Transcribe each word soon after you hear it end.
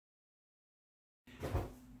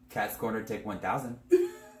Cat's Corner take 1000.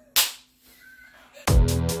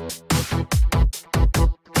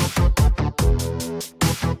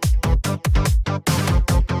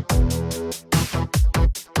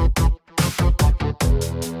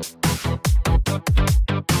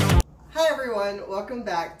 Hi everyone, welcome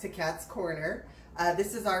back to Cat's Corner.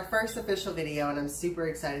 This is our first official video and I'm super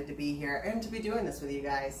excited to be here and to be doing this with you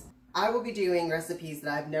guys. I will be doing recipes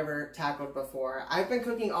that I've never tackled before. I've been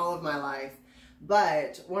cooking all of my life,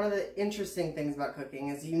 but one of the interesting things about cooking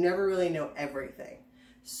is you never really know everything.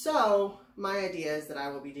 So my idea is that I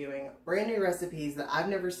will be doing brand new recipes that I've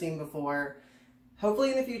never seen before.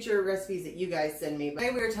 Hopefully in the future, recipes that you guys send me. Today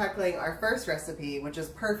we are tackling our first recipe, which is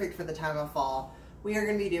perfect for the time of fall. We are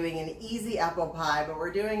going to be doing an easy apple pie, but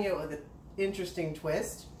we're doing it with an interesting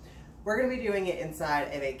twist. We're going to be doing it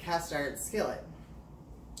inside of a cast iron skillet.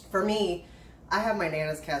 For me, I have my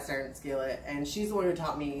Nana's cast iron skillet, and she's the one who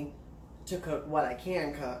taught me to cook what I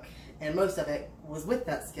can cook, and most of it was with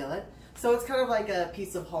that skillet. So it's kind of like a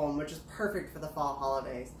piece of home, which is perfect for the fall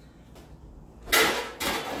holidays.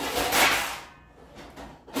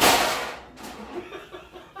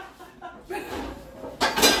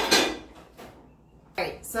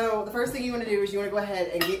 Alright, so the first thing you want to do is you want to go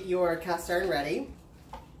ahead and get your cast iron ready.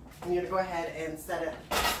 And you're going to go ahead and set it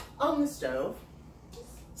on the stove.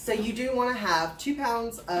 So you do want to have 2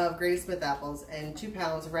 pounds of Granny Smith apples and 2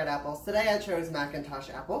 pounds of red apples. Today I chose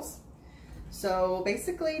McIntosh apples. So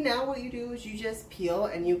basically now what you do is you just peel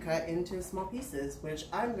and you cut into small pieces, which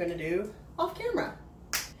I'm going to do off camera.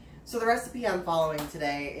 So the recipe I'm following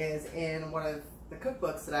today is in one of the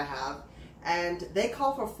cookbooks that I have, and they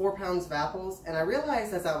call for 4 pounds of apples, and I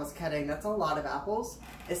realized as I was cutting that's a lot of apples,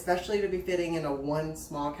 especially to be fitting into one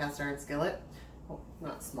small cast iron skillet. Well,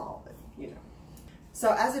 not small, but you know.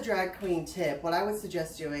 So as a drag queen tip, what I would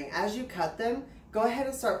suggest doing, as you cut them, go ahead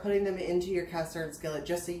and start putting them into your cast iron skillet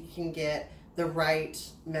just so you can get the right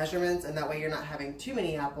measurements, and that way you're not having too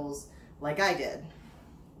many apples like I did.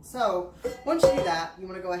 So once you do that, you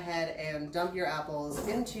want to go ahead and dump your apples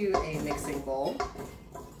into a mixing bowl.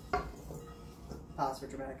 Pause for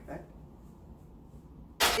dramatic effect.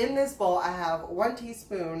 In this bowl I have 1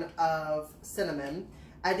 teaspoon of cinnamon.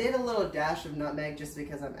 I did a little dash of nutmeg just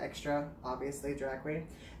because I'm extra, obviously, drag queen.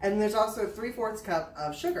 And there's also 3/4 cup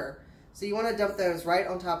of sugar. So you want to dump those right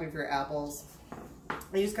on top of your apples. And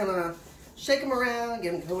you just kind of shake them around,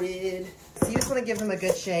 get them coated. So you just want to give them a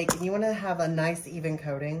good shake, and you want to have a nice even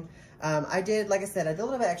coating. I did, like I said, I did a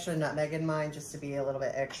little bit extra nutmeg in mine just to be a little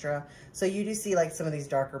bit extra. So you do see like some of these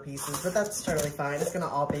darker pieces, but that's totally fine. It's going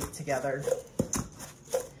to all bake together.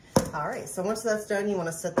 All right, so once that's done, you want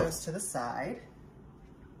to set those to the side.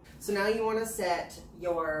 So now you want to set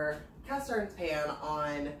your cast iron pan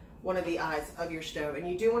on one of the eyes of your stove, and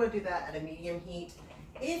you do want to do that at a medium heat.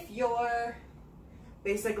 If you're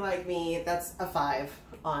basic like me, that's a 5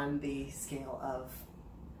 on the scale of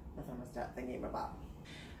the thermostat thingy about.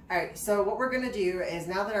 Alright, so what we're going to do is,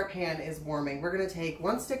 now that our pan is warming, we're going to take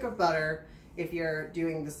 1 stick of butter. If you're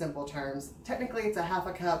doing the simple terms, technically it's a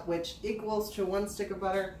 1/2 cup, which equals to 1 stick of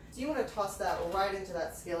butter. So you want to toss that right into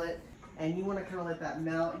that skillet, and you want to kind of let that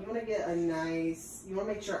melt. You want to get a nice, you want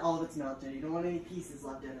to make sure all of it's melted. You don't want any pieces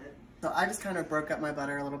left in it. So I just kind of broke up my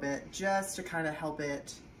butter a little bit just to kind of help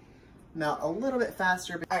it melt a little bit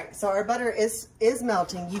faster. All right, so our butter is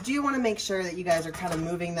melting. You do want to make sure that you guys are kind of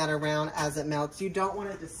moving that around as it melts. You don't want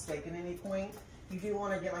it to stick at any point. You do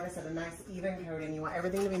want to get, like I said, a nice even coating. You want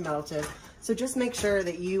everything to be melted. So just make sure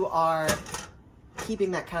that you are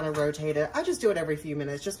keeping that kind of rotated. I just do it every few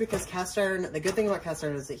minutes just because cast iron, the good thing about cast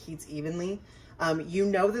iron is it heats evenly. You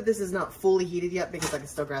know that this is not fully heated yet because I can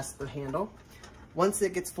still grasp the handle. Once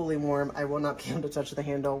it gets fully warm, I will not be able to touch the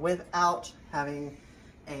handle without having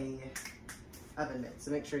a oven mitt.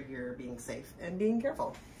 So make sure you're being safe and being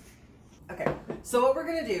careful. Okay, so what we're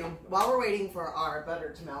gonna do while we're waiting for our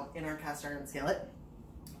butter to melt in our cast iron skillet,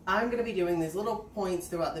 I'm gonna be doing these little points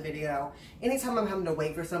throughout the video. Anytime I'm having to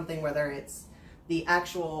wait for something, whether it's the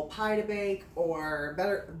actual pie to bake or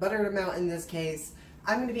butter to melt in this case,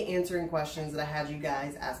 I'm gonna be answering questions that I had you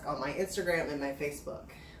guys ask on my Instagram and my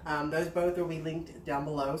Facebook. Those both will be linked down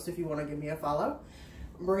below, so if you wanna give me a follow,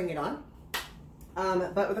 bring it on.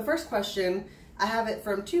 But with the first question, I have it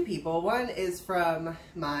from 2 people. One is from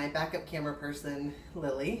my backup camera person,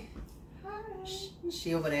 Lily. Hi.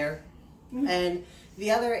 She over there. And the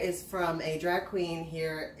other is from a drag queen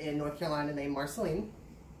here in North Carolina named Marceline.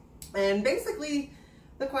 And basically,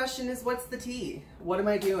 the question is, what's the tea? What am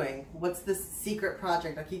I doing? What's this secret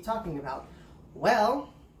project I keep talking about?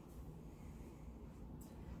 Well,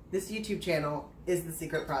 this YouTube channel is the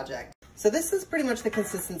secret project. So this is pretty much the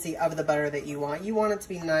consistency of the butter that you want. You want it to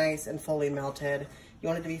be nice and fully melted. You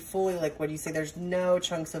want it to be fully liquid. You see there's no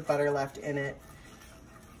chunks of butter left in it.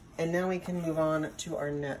 And now we can move on to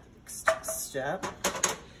our next step.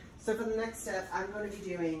 So for the next step, I'm going to be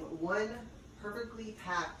doing 1 perfectly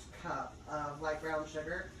packed cup of light brown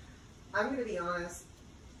sugar. I'm going to be honest,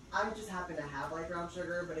 I just happen to have light brown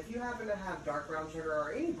sugar, but if you happen to have dark brown sugar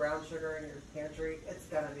or any brown sugar in your pantry, it's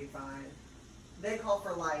going to be fine. They call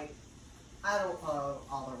for light. I don't follow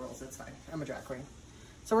all the rules. It's fine. I'm a drag queen.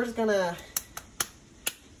 So we're just going to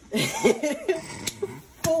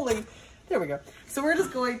fully, there we go. So we're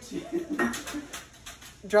just going to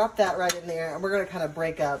drop that right in there, and we're going to kind of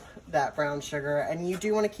break up that brown sugar. And you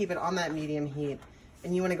do want to keep it on that medium heat,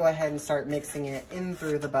 and you want to go ahead and start mixing it in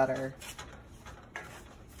through the butter.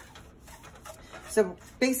 So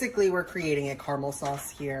basically we're creating a caramel sauce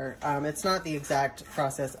here. It's not the exact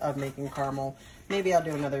process of making caramel. Maybe I'll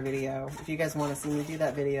do another video. If you guys want to see me do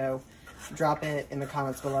that video, drop it in the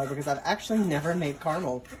comments below, because I've actually never made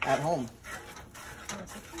caramel at home.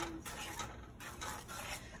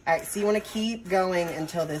 All right, so you want to keep going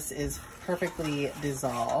until this is perfectly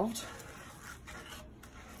dissolved.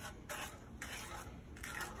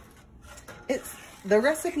 The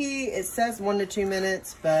recipe, it says 1 to 2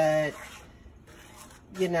 minutes, but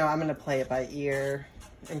you know, I'm going to play it by ear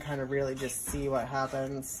and kind of really just see what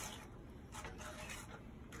happens.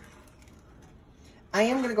 I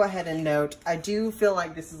am going to go ahead and note, I do feel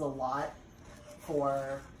like this is a lot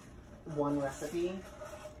for one recipe.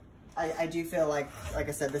 I do feel like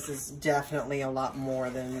I said, this is definitely a lot more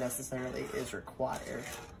than necessarily is required.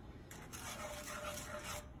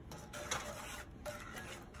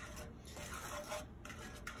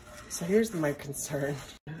 So here's my concern.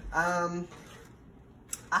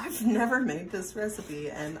 I've never made this recipe,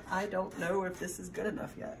 and I don't know if this is good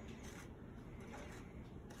enough yet.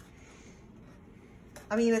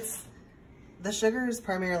 I mean, the sugar is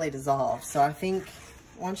primarily dissolved, so I think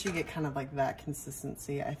once you get kind of like that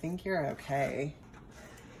consistency, I think you're okay.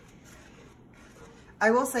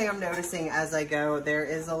 I will say I'm noticing as I go, there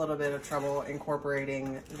is a little bit of trouble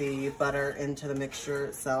incorporating the butter into the mixture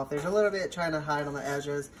itself. There's a little bit trying to hide on the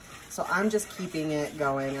edges, so I'm just keeping it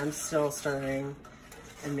going. I'm still stirring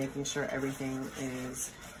and making sure everything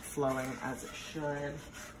is flowing as it should.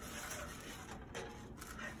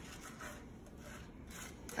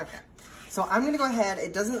 Okay, so I'm gonna go ahead.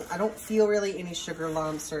 I don't feel really any sugar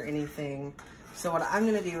lumps or anything. So what I'm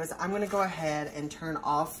gonna do is I'm gonna go ahead and turn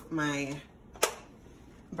off my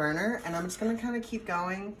burner, and I'm just gonna kind of keep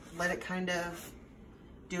going, let it kind of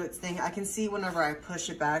do its thing. I can see whenever I push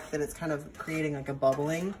it back that it's kind of creating like a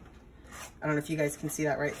bubbling. I don't know if you guys can see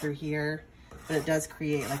that right through here, but it does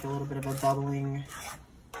create like a little bit of a bubbling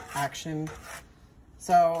action.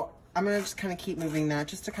 So I'm gonna just kind of keep moving that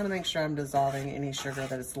just to kind of make sure I'm dissolving any sugar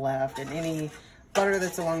that is left, and any butter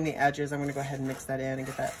that's along the edges, I'm gonna go ahead and mix that in and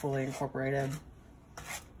get that fully incorporated.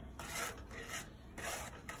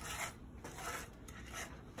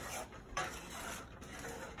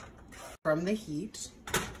 From the heat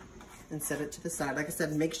and set it to the side. Like I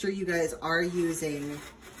said, make sure you guys are using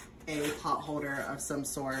a pot holder of some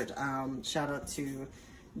sort. Shout out to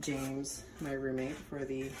James, my roommate, for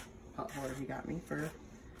the pot holder he got me for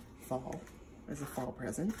fall, as a fall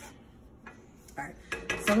present. All right,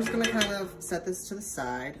 so I'm just gonna kind of set this to the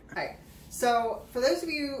side. All right, so for those of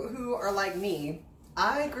you who are like me,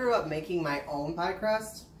 I grew up making my own pie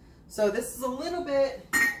crust. So this is a little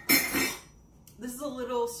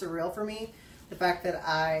surreal for me, the fact that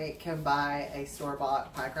I can buy a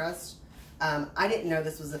store-bought pie crust. I didn't know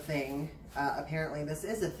this was a thing. Apparently this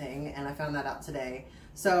is a thing, and I found that out today.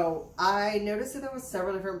 So I noticed that there was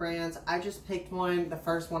several different brands. I just picked one, the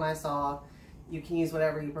first one I saw. You can use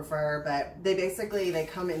whatever you prefer, but they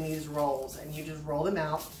come in these rolls, and you just roll them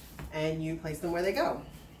out and you place them where they go.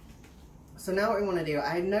 So now what we want to do,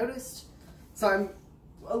 I noticed, so I'm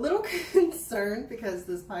a little concerned because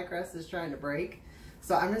this pie crust is trying to break.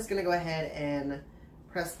 So I'm just gonna go ahead and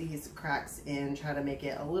press these cracks in, try to make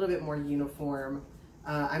it a little bit more uniform.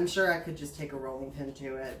 I'm sure I could just take a rolling pin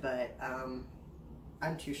to it, but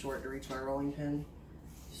I'm too short to reach my rolling pin,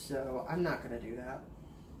 so I'm not gonna do that.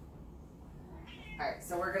 All right,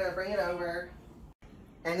 so we're gonna bring it over,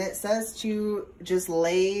 and it says to just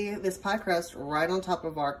lay this pie crust right on top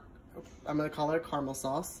of our, I'm gonna call it a caramel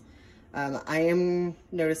sauce. I am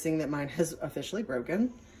noticing that mine has officially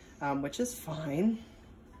broken, which is fine.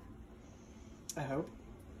 I hope.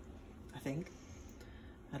 I think.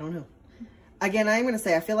 I don't know. Again, I'm going to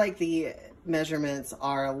say I feel like the measurements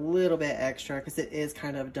are a little bit extra because it is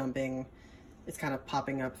kind of dumping it's kind of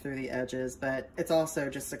popping up through the edges, but it's also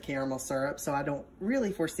just a caramel syrup, so I don't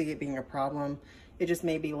really foresee it being a problem. It just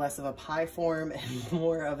may be less of a pie form and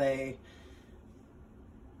more of a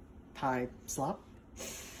pie slop.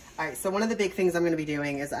 All right, so one of the big things I'm going to be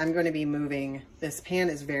doing is I'm going to be moving, this pan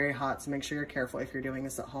is very hot, so make sure you're careful if you're doing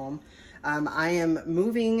this at home. I am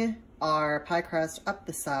moving our pie crust up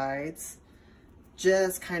the sides,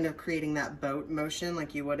 just kind of creating that boat motion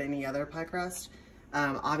like you would any other pie crust.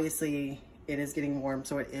 Obviously, it is getting warm,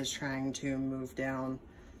 so it is trying to move down,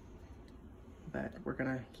 but we're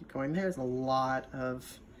gonna keep going. There's a lot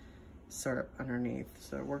of syrup underneath,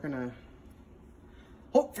 so we're gonna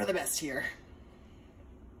hope for the best here.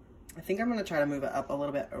 I think I'm gonna try to move it up a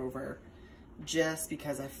little bit over, just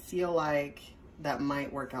because I feel like that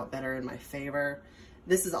might work out better in my favor.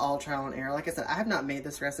 This is all trial and error. Like I said, I have not made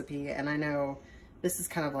this recipe, and I know this is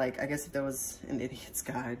kind of like, I guess if there was an idiot's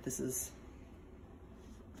guide, this is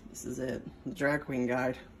it, the drag queen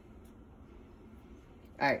guide.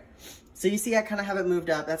 All right, so you see I kind of have it moved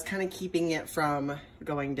up. That's kind of keeping it from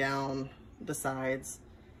going down the sides,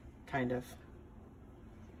 kind of.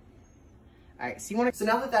 All right, so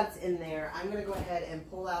now that that's in there, I'm gonna go ahead and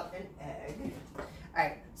pull out an egg. All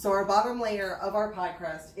right, so our bottom layer of our pie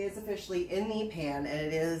crust is officially in the pan, and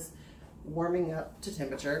it is warming up to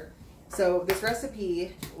temperature. So this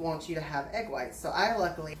recipe wants you to have egg whites. So I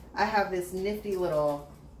have this nifty little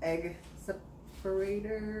egg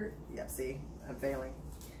separator. Yep, see, I'm failing.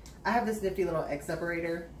 I have this nifty little egg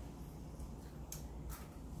separator.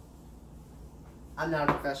 I'm not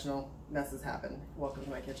a professional, messes happen. Welcome to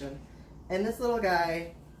my kitchen. And this little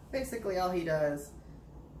guy, basically all he does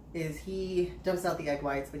is he dumps out the egg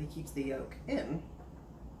whites, but he keeps the yolk in.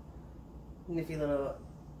 Nifty little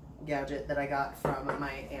gadget that I got from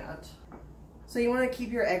my aunt. So you want to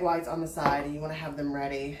keep your egg whites on the side, and you want to have them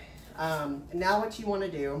ready. Now what you want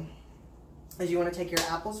to do is you want to take your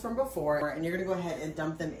apples from before, and you're going to go ahead and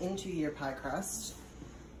dump them into your pie crust.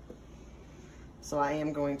 So I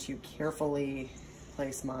am going to carefully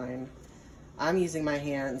place mine. I'm using my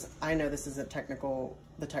hands. I know this isn't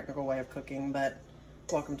the technical way of cooking, but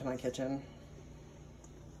welcome to my kitchen.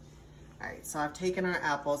 All right, so I've taken our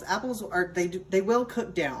apples. Apples they will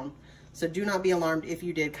cook down, so do not be alarmed if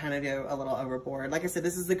you did kind of go a little overboard. Like I said,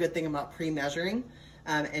 this is the good thing about pre-measuring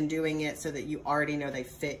and doing it so that you already know they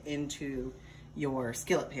fit into your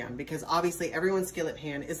skillet pan, because obviously everyone's skillet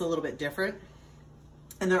pan is a little bit different,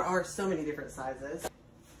 and there are so many different sizes.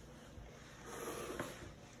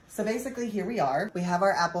 So basically here we are. We have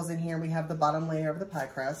our apples in here. We have the bottom layer of the pie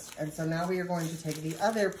crust. And so now we are going to take the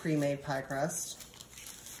other pre-made pie crust.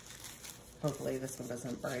 Hopefully this one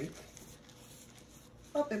doesn't break.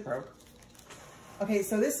 Oh, it broke. Okay,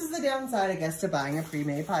 so this is the downside, I guess, to buying a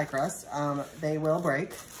pre-made pie crust. They will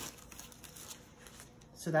break.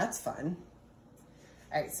 So that's fun.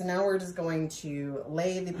 All right, so now we're just going to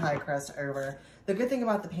lay the pie crust over. The good thing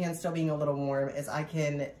about the pan still being a little warm is I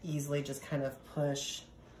can easily just kind of push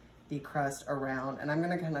the crust around, and I'm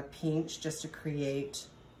gonna kind of pinch just to create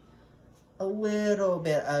a little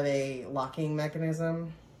bit of a locking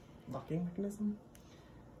mechanism. Locking mechanism?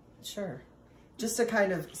 Sure. Just to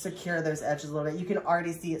kind of secure those edges a little bit. You can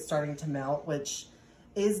already see it starting to melt, which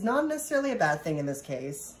is not necessarily a bad thing in this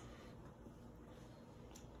case.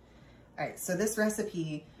 All right, so this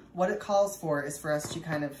recipe, what it calls for is for us to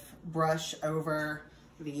kind of brush over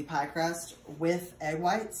the pie crust with egg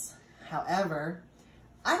whites. However,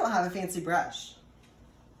 I don't have a fancy brush.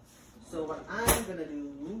 So what I'm gonna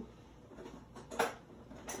do,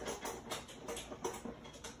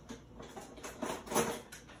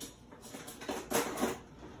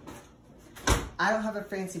 I don't have a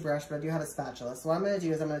fancy brush, but I do have a spatula. So what I'm gonna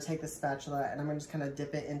do is I'm gonna take the spatula and I'm gonna just kind of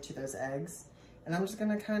dip it into those eggs. And I'm just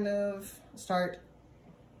gonna kind of start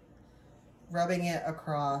rubbing it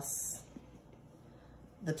across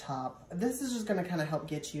the top. This is just gonna kind of help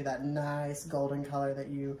get you that nice golden color that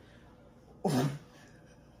you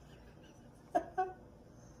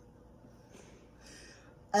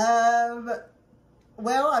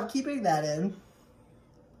well, I'm keeping that in.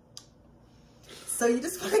 So you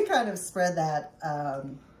just want to kind of spread that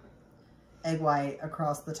egg white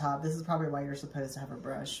across the top. This is probably why you're supposed to have a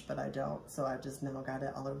brush, but I don't, so I've just now got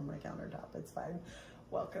it all over my countertop. It's fine.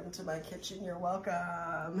 Welcome to my kitchen. You're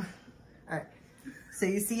welcome. All right. So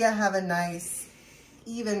you see I have a nice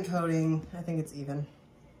even coating. I think it's even.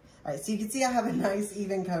 All right, so you can see I have a nice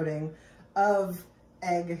even coating of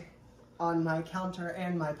egg on my counter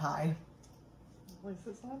and my pie. At least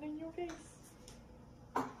it's not in your face.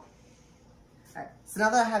 All right, so now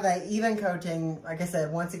that I have that even coating, like I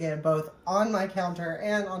said, once again, both on my counter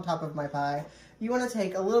and on top of my pie, you want to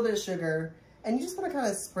take a little bit of sugar And you just want to kind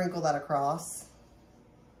of sprinkle that across.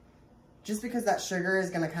 Just because that sugar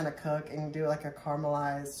is going to kind of cook and do like a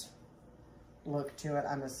caramelized look to it,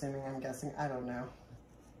 I'm assuming, I'm guessing. I don't know.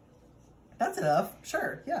 That's enough.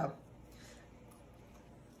 Sure, yeah.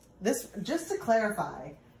 This, just to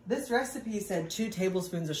clarify, this recipe said 2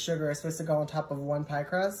 tablespoons of sugar are supposed to go on top of 1 pie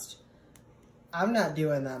crust. I'm not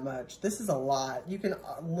doing that much. This is a lot. You can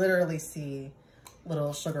literally see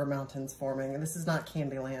little sugar mountains forming. And this is not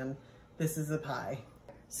Candyland. This is a pie.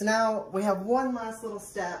 So now we have one last little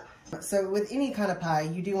step. So with any kind of pie,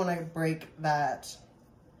 you do want to break that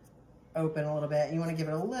open a little bit. You want to give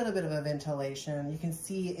it a little bit of a ventilation. You can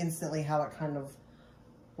see instantly how it kind of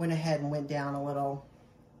went ahead and went down a little.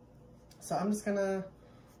 So I'm just going to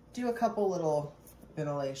do a couple little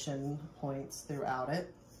ventilation points throughout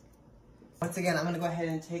it. Once again, I'm going to go ahead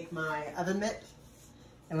and take my oven mitt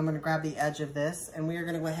and I'm going to grab the edge of this and we are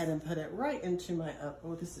going to go ahead and put it right into my oven.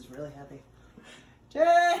 Oh, this is really heavy.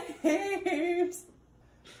 James!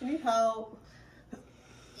 I need help.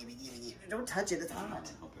 Don't touch it, it's hot.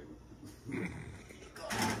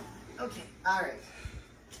 Okay, alright.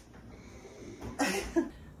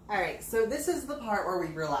 Alright, so this is the part where we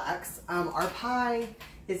relax. Our pie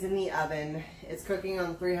is in the oven. It's cooking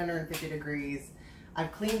on 350 degrees.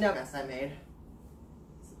 I've cleaned up the mess I made.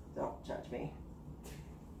 Don't judge me.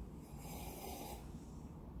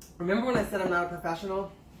 Remember when I said I'm not a professional?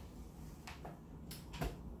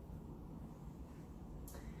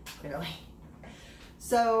 Clearly.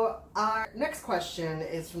 So our next question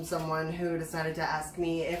is from someone who decided to ask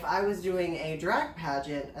me if I was doing a drag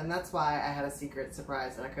pageant, and that's why I had a secret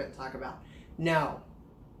surprise that I couldn't talk about. No.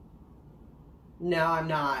 No, I'm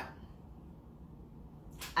not.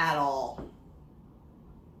 At all.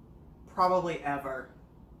 Probably ever.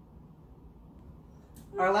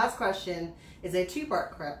 Our last question is a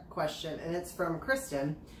 2-part question, and it's from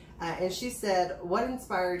Kristen. And she said, what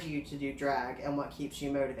inspired you to do drag and what keeps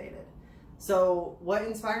you motivated? So what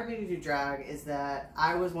inspired me to do drag is that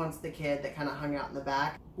I was once the kid that kind of hung out in the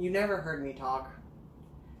back. You never heard me talk.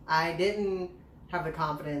 I didn't have the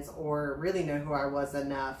confidence or really know who I was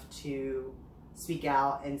enough to speak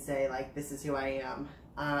out and say, like, this is who I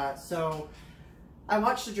am. So I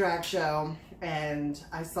watched a drag show and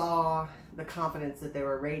I saw the confidence that they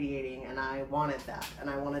were radiating, and I wanted that, and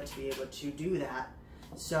I wanted to be able to do that.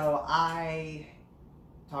 So I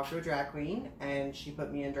talked to a drag queen and she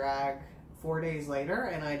put me in drag 4 days later,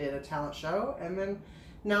 and I did a talent show, and then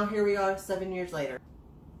now here we are 7 years later.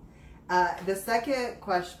 The second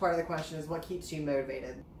part of the question is what keeps you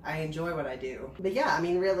motivated? I enjoy what I do. But yeah, I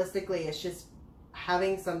mean, realistically, it's just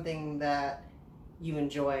having something that you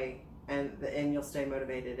enjoy and you'll stay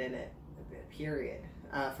motivated in it, period.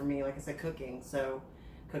 For me, like I said, cooking. So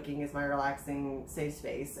cooking is my relaxing safe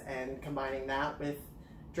space, and combining that with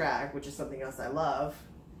drag, which is something else I love,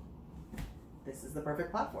 this is the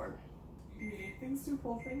perfect platform. You need things to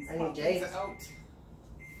pull things I need James out.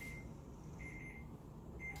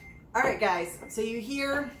 Alright guys, so you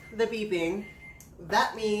hear the beeping.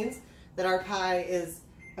 That means that our pie is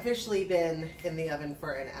officially been in the oven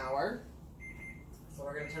for an hour. So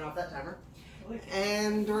we're going to turn off that timer.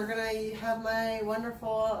 And we're going to have my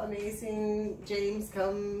wonderful, amazing James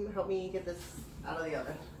come help me get this out of the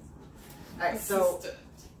oven. Alright, so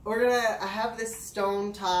we're going to, I have this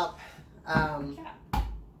stone top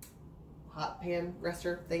hot pan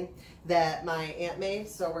rester thing that my aunt made,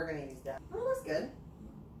 so we're going to use that. Oh, that's good.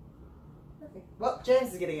 Okay. Well,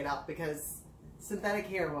 James is getting it out because synthetic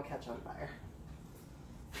hair will catch on fire.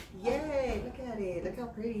 Yay, look at it. Look how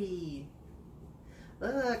pretty.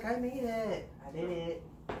 Look, I made it. I did it.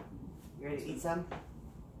 You ready to eat some?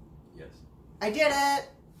 Yes. I did it!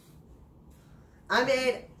 I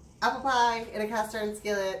made apple pie in a cast iron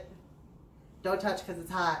skillet. Don't touch because it's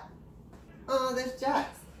hot. Oh, there's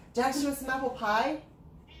Jax. Jax wants some apple pie?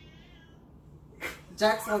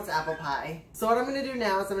 Jax wants apple pie. So what I'm going to do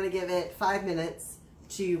now is I'm going to give it 5 minutes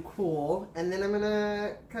to cool, and then I'm going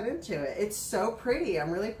to cut into it. It's so pretty.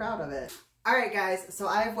 I'm really proud of it. Alright guys, so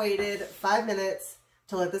I've waited 5 minutes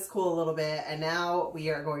to let this cool a little bit, and now we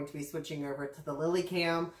are going to be switching over to the Lily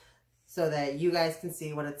Cam so that you guys can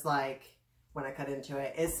see what it's like when I cut into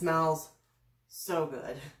it. It smells so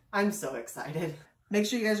good. I'm so excited. Make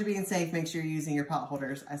sure you guys are being safe. Make sure you're using your pot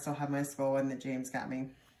holders. I still have my skull one that James got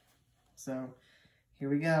me. So here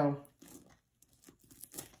we go.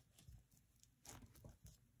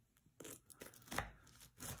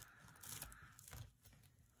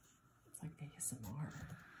 It's like ASMR.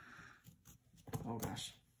 Oh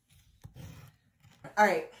gosh. All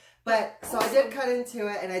right, But, so I did cut into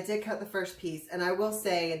it, and I did cut the first piece, and I will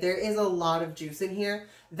say there is a lot of juice in here.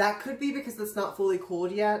 That could be because it's not fully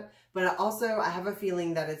cooled yet, but I have a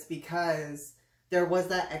feeling that it's because there was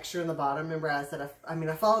that extra in the bottom. Remember I said,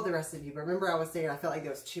 I followed the recipe, but remember I was saying I felt like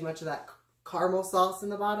there was too much of that caramel sauce in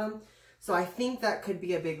the bottom. So I think that could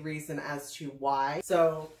be a big reason as to why.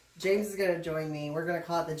 So James is going to join me. We're going to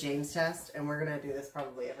call it the James test, and we're going to do this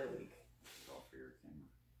probably every week.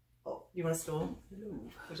 Oh, you want a stool?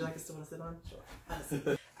 Would you like a stool to sit on?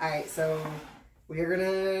 Sure. Alright, so we're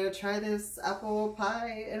gonna try this apple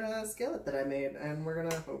pie in a skillet that I made, and we're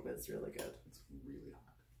gonna hope it's really good. It's really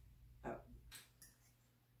hot. Oh.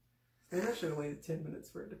 Maybe I should have waited 10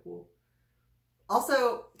 minutes for it to cool.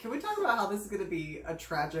 Also, can we talk about how this is gonna be a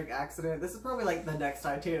tragic accident? This is probably like the next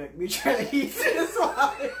Titanic. Me trying to heat this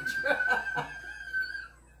while it dries.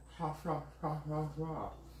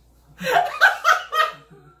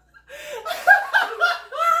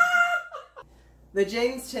 The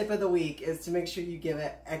James tip of the week is to make sure you give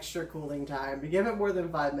it extra cooling time. To give it more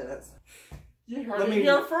than 5 minutes. You heard it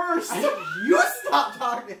here first. You stop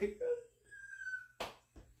talking.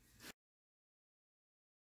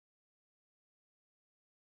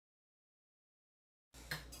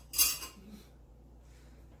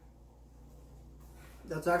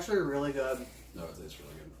 That's actually really good. No, it tastes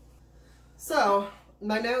really good. So,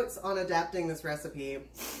 my notes on adapting this recipe: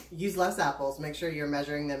 use less apples. Make sure you're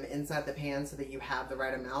measuring them inside the pan so that you have the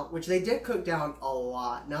right amount, which they did cook down a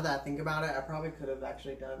lot. Now that I think about it, I probably could have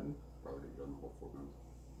actually done. Probably done the whole 4 pounds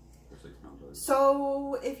or 6 pounds. Right?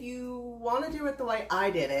 So, if you want to do it the way I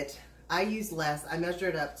did it, I used less. I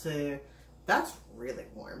measured up to. That's really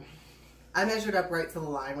warm. I measured up right to the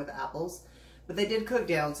line with the apples, but they did cook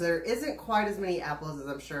down, so there isn't quite as many apples as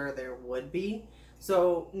I'm sure there would be.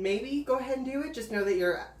 So maybe go ahead and do it. Just know that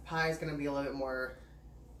your pie is going to be a little bit more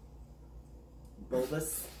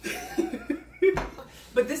bulbous.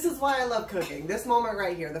 But this is why I love cooking. This moment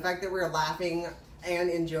right here, the fact that we're laughing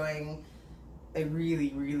and enjoying a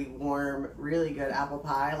really, really warm, really good apple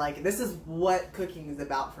pie. Like, this is what cooking is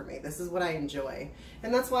about for me. This is what I enjoy.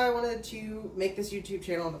 And that's why I wanted to make this YouTube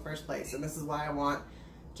channel in the first place. And this is why I want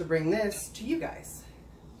to bring this to you guys.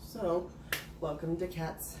 So, welcome to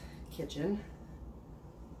Kat's Kitchen.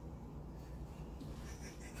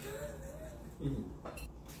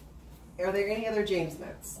 Are there any other James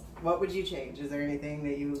notes? What would you change? Is there anything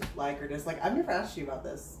that you like or dislike? I've never asked you about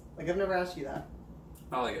this. Like, I've never asked you that.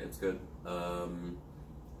 I like it. It's good. I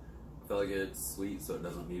feel like it's sweet, so it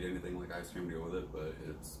doesn't need anything like ice cream to go with it, but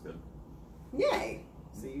it's good. Yay!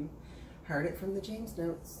 So you heard it from the James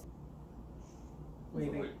notes. What do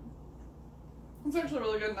you think? It's actually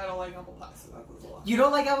really good, and I don't like apple pie, so that was a lot. You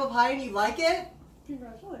don't like apple pie and you like it?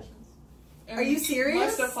 Congratulations. And are you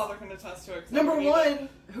serious? My stepfather can attest to it. Number one,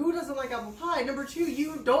 who doesn't like apple pie? Number two,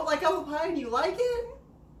 you don't like apple pie and you like it?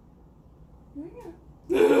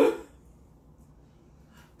 Yeah.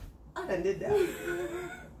 I done did that.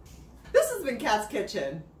 This has been Kat's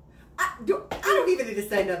Kitchen. I don't even need to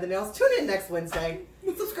say nothing else. Tune in next Wednesday.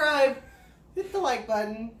 Subscribe. Hit the like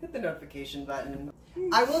button. Hit the notification button.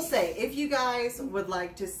 I will say, if you guys would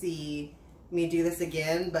like to see me do this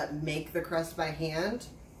again, but make the crust by hand,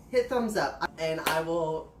 hit thumbs up. And I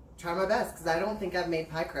will try my best, because I don't think I've made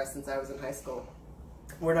pie crust since I was in high school.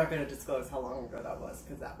 We're not going to disclose how long ago that was,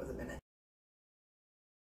 because that was a minute.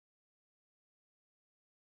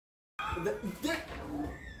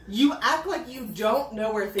 You act like you don't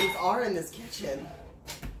know where things are in this kitchen.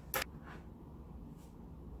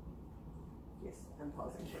 Yes, I'm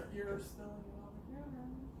pausing for. You're spilling it on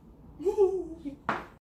the counter.